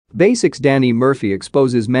Basics. Danny Murphy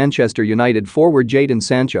exposes Manchester United forward Jadon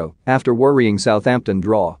Sancho after worrying Southampton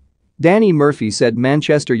draw. Danny Murphy said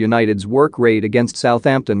Manchester United's work rate against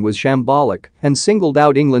Southampton was shambolic and singled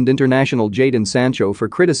out England international Jadon Sancho for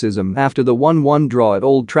criticism after the 1-1 draw at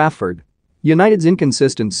Old Trafford. United's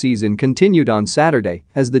inconsistent season continued on Saturday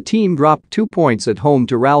as the team dropped 2 points at home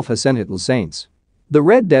to Ralph Hasenhüttl's Saints. The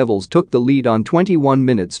Red Devils took the lead on 21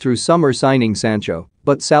 minutes through summer signing Sancho,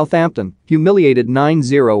 but Southampton, humiliated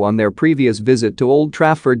 9-0 on their previous visit to Old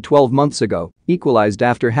Trafford 12 months ago, equalised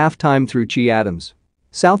after half-time through Che Adams.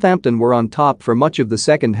 Southampton were on top for much of the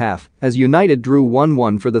second half as United drew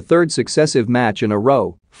 1-1 for the third successive match in a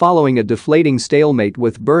row, following a deflating stalemate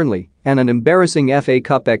with Burnley and an embarrassing FA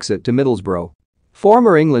Cup exit to Middlesbrough.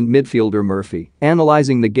 Former England midfielder Murphy,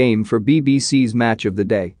 analysing the game for BBC's Match of the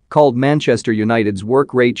Day, called Manchester United's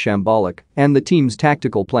work rate shambolic and the team's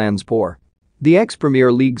tactical plans poor. The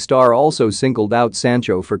ex-Premier League star also singled out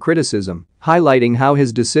Sancho for criticism, highlighting how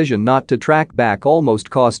his decision not to track back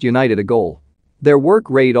almost cost United a goal. Their work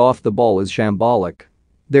rate off the ball is shambolic.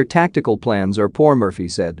 Their tactical plans are poor, Murphy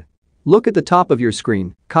said. Look at the top of your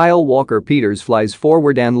screen, Kyle Walker-Peters flies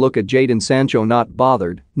forward and look at Jadon Sancho, not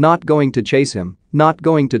bothered, not going to chase him, not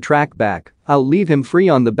going to track back, I'll leave him free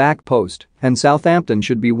on the back post and Southampton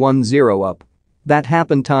should be 1-0 up. That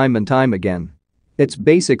happened time and time again. It's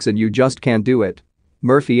basics and you just can't do it.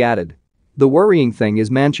 Murphy added. The worrying thing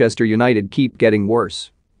is Manchester United keep getting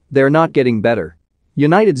worse. They're not getting better.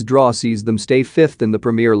 United's draw sees them stay fifth in the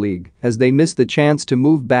Premier League as they miss the chance to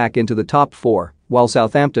move back into the top four, while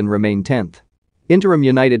Southampton remain 10th. Interim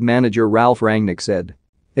United manager Ralph Rangnick said.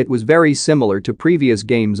 It was very similar to previous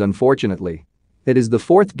games, unfortunately. It is the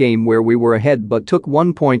fourth game where we were ahead but took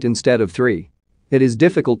 1 point instead of 3. It is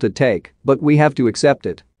difficult to take, but we have to accept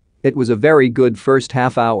it. It was a very good first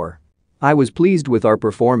half hour. I was pleased with our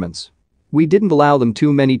performance. We didn't allow them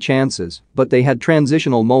too many chances, but they had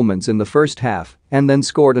transitional moments in the first half and then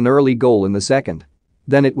scored an early goal in the second.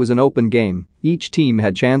 Then it was an open game, each team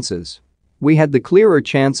had chances. We had the clearer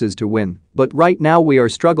chances to win, but right now we are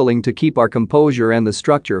struggling to keep our composure and the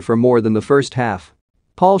structure for more than the first half.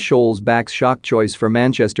 Paul Scholes backs shock choice for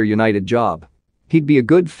Manchester United job. He'd be a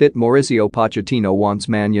good fit. Mauricio Pochettino wants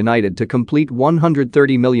Man United to complete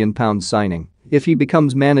 £130 million signing if he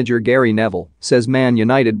becomes manager. Gary Neville says Man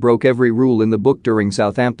United broke every rule in the book during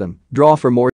Southampton draw for more